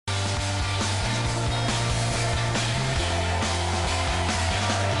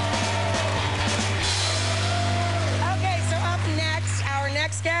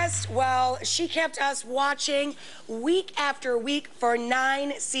guest? Well, she kept us watching week after week for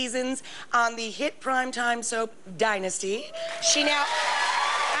 9 seasons on the hit primetime soap Dynasty. She now...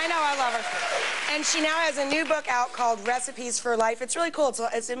 I know, I love her. And she now has a new book out called Recipes for Life. It's really cool.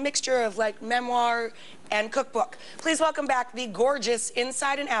 It's a mixture of, like, memoir and cookbook. Please welcome back the gorgeous,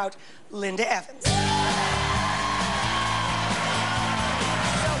 inside and out, Linda Evans.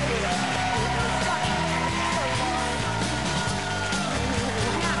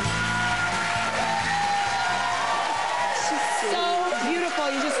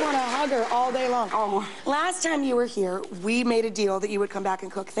 You just want to hug her all day long. Oh. Last time you were here, we made a deal that you would come back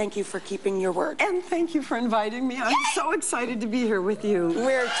and cook. Thank you for keeping your word. And thank you for inviting me. I'm so excited to be here with you.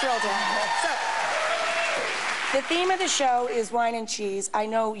 We're thrilled to have you. So, the theme of the show is wine and cheese. I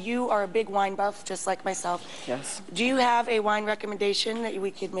know you are a big wine buff, just like myself. Yes. Do you have a wine recommendation that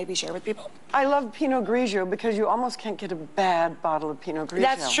we could maybe share with people? I love Pinot Grigio because you almost can't get a bad bottle of Pinot Grigio.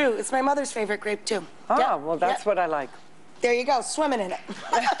 That's true. It's my mother's favorite grape, too. Oh, yeah. well, that's what I like. There you go, swimming in it.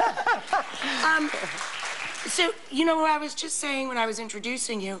 So, you know what I was just saying when I was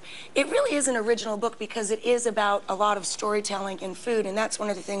introducing you, it really is an original book because it is about a lot of storytelling in food, and that's one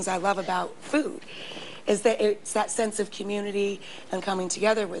of the things I love about food, is that it's that sense of community and coming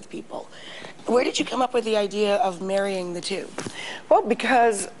together with people. Where did you come up with the idea of marrying the two? Well,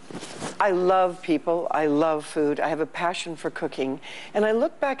 because I love people, I love food, I have a passion for cooking, and I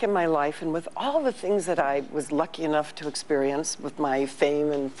look back in my life, and with all the things that I was lucky enough to experience with my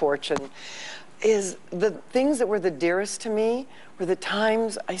fame and fortune, is the things that were the dearest to me were the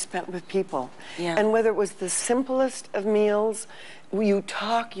times I spent with people. Yeah. And whether it was the simplest of meals, you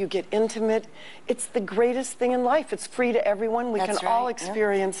talk, you get intimate, it's the greatest thing in life. It's free to everyone. We That's can right, all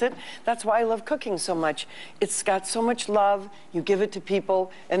experience it. That's why I love cooking so much. It's got so much love. You give it to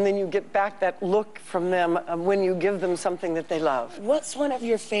people, and then you get back that look from them when you give them something that they love. What's one of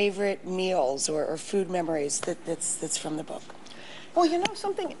your favorite meals or food memories that's from the book? Well, you know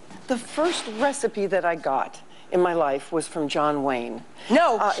something? The first recipe that I got in my life was from John Wayne.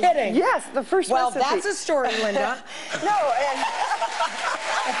 No kidding. Yes, the first recipe. Well, that's a story, Linda. No,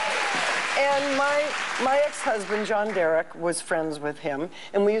 and my ex-husband, John Derrick, was friends with him,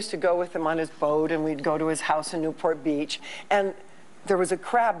 and we used to go with him on his boat, and we'd go to his house in Newport Beach, and there was a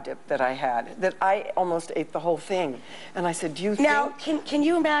crab dip that I had that I almost ate the whole thing. And I said, do you think... Now, can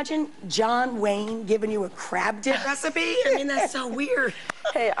you imagine John Wayne giving you a crab dip recipe? I mean, that's so weird.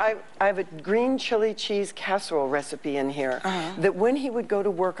 Hey, I have a green chili cheese casserole recipe in here that when he would go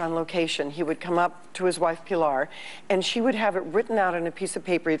to work on location, he would come up to his wife, Pilar, and she would have it written out on a piece of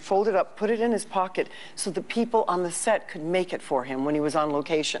paper. He'd fold it up, put it in his pocket, so the people on the set could make it for him when he was on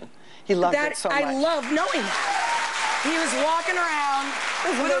location. He loved it so much. I love knowing that. He was walking around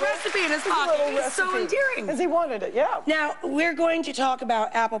with a recipe in his pocket. It's so endearing. Because he wanted it, yeah. Now, we're going to talk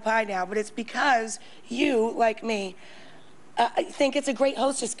about apple pie now, but it's because you, like me, think it's a great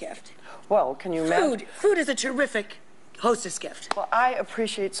hostess gift. Well, can you imagine? Food is a terrific hostess gift. Well, I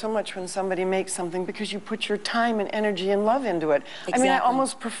appreciate so much when somebody makes something because you put your time and energy and love into it. Exactly. I mean, I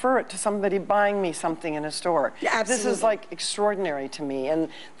almost prefer it to somebody buying me something in a store. Yeah, absolutely. This is like extraordinary to me, and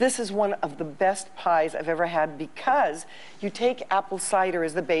this is one of the best pies I've ever had because you take apple cider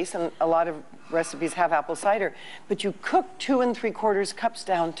as the base, and a lot of recipes have apple cider, but you cook 2 3/4 cups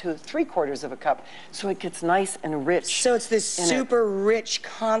down to 3/4 of a cup, so it gets nice and rich. So it's this super rich,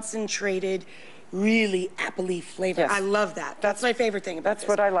 concentrated, really appley flavor. Yes. I love that. That's my favorite thing about this. That's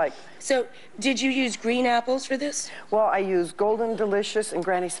what I like. So, did you use green apples for this? Well, I use Golden Delicious and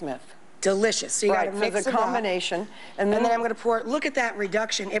Granny Smith. Delicious. So you gotta mix so the it up. combination. And then I'm gonna pour, look at that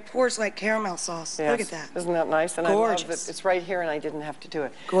reduction. It pours like caramel sauce. Yes. Look at that. Isn't that nice? And Gorgeous. I love that it's right here and I didn't have to do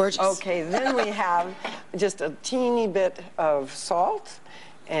it. Gorgeous. Okay, then we have just a teeny bit of salt,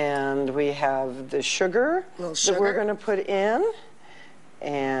 and we have the sugar that we're gonna put in,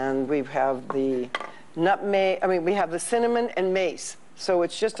 and we have the nutmeg, we have the cinnamon and mace. So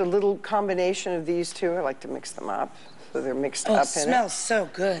it's just a little combination of these two. I like to mix them up. So they're mixed up in it. Oh, it smells so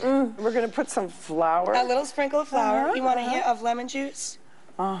good. We're going to put some flour. A little sprinkle of flour. You want a hint of lemon juice?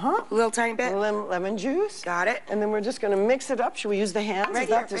 A little tiny bit? Lemon juice. Got it. And then we're just going to mix it up. Should we use the hands? Right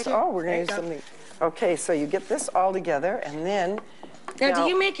here, right here. Oh, we're going to use something. Okay, so you get this all together, and then... Now, do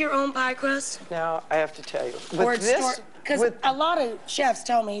you make your own pie crust? Now, I have to tell you. Because a lot of chefs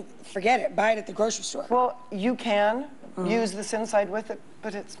tell me, forget it, buy it at the grocery store. Well, you can use this inside with it,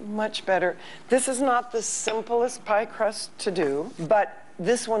 but it's much better. This is not the simplest pie crust to do, but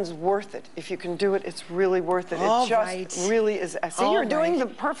this one's worth it. If you can do it, it's really worth it. All it just right. really is. See, All you're doing right.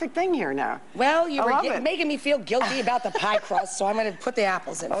 the perfect thing here now. Well, you I love were it. making me feel guilty about the pie crust, so I'm going to put the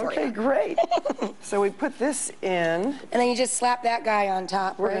apples in for Okay, you. great. So we put this in. And then you just slap that guy on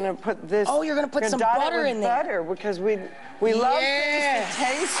top, We're right? going to put this. Oh, you're going to put we're some dot it butter with in there. butter because we love things to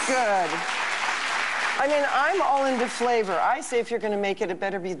taste good. I mean, I'm all into flavor. I say if you're going to make it, it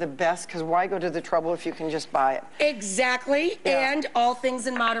better be the best, because why go to the trouble if you can just buy it? Exactly, Yeah. and all things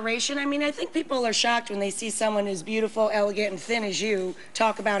in moderation. I mean, I think people are shocked when they see someone as beautiful, elegant, and thin as you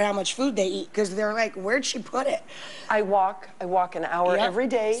talk about how much food they eat, because they're like, where'd she put it? I walk an hour Yep. every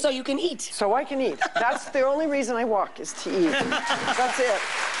day. So you can eat. So I can eat. That's the only reason I walk, is to eat. That's it.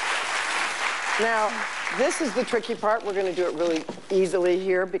 Now, this is the tricky part. We're going to do it really easily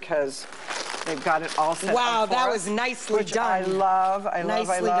here because they've got it all set Wow, up for that us, was nicely which done. I love, I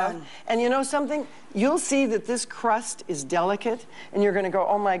Nicely love. done. And you know something? You'll see that this crust is delicate, and you're going to go,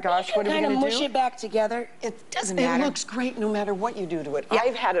 oh my gosh, what are we kind going of to mush do? it back together. It doesn't It matter. looks great no matter what you do to it. Yeah.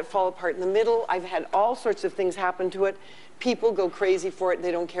 I've had it fall apart in the middle. I've had all sorts of things happen to it. People go crazy for it.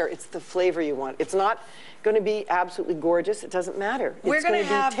 They don't care. It's the flavor you want. It's not going to be absolutely gorgeous. It doesn't matter. We're It's going to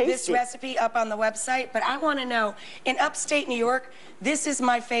be have this tasty. recipe up on the website, but I want to know, in upstate New York, this is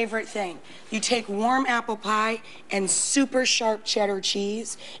my favorite thing. You take warm apple pie and super sharp cheddar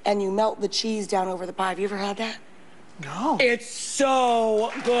cheese, and you melt the cheese down over the pie. Have you ever had that? No. It's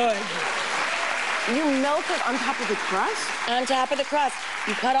so good. You melt it on top of the crust? On top of the crust,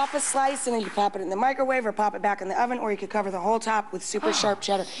 you cut off a slice and then you pop it in the microwave or pop it back in the oven, or you could cover the whole top with super sharp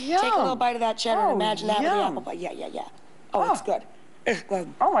cheddar. Take a little Yum. bite of that cheddar and Oh, imagine that with the yum. apple pie. Yeah, yeah, yeah. Oh, it's good. It's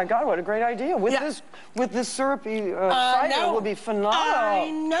good. Oh my God, what a great idea. With Yeah. this syrupy cider, it will be phenomenal.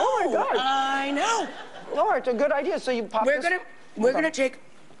 I know. Oh my God. I know. Lord, it's a good idea. So you pop We're this. gonna take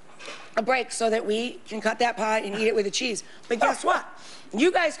a break so that we can cut that pie and eat it with the cheese. But guess what? You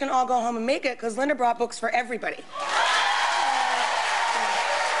guys can all go home and make it because Linda brought books for everybody.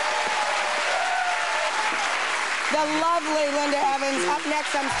 The lovely Linda Evans. Up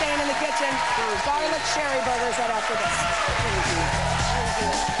next, I'm staying in the kitchen. Garlic sherry burgers right after this.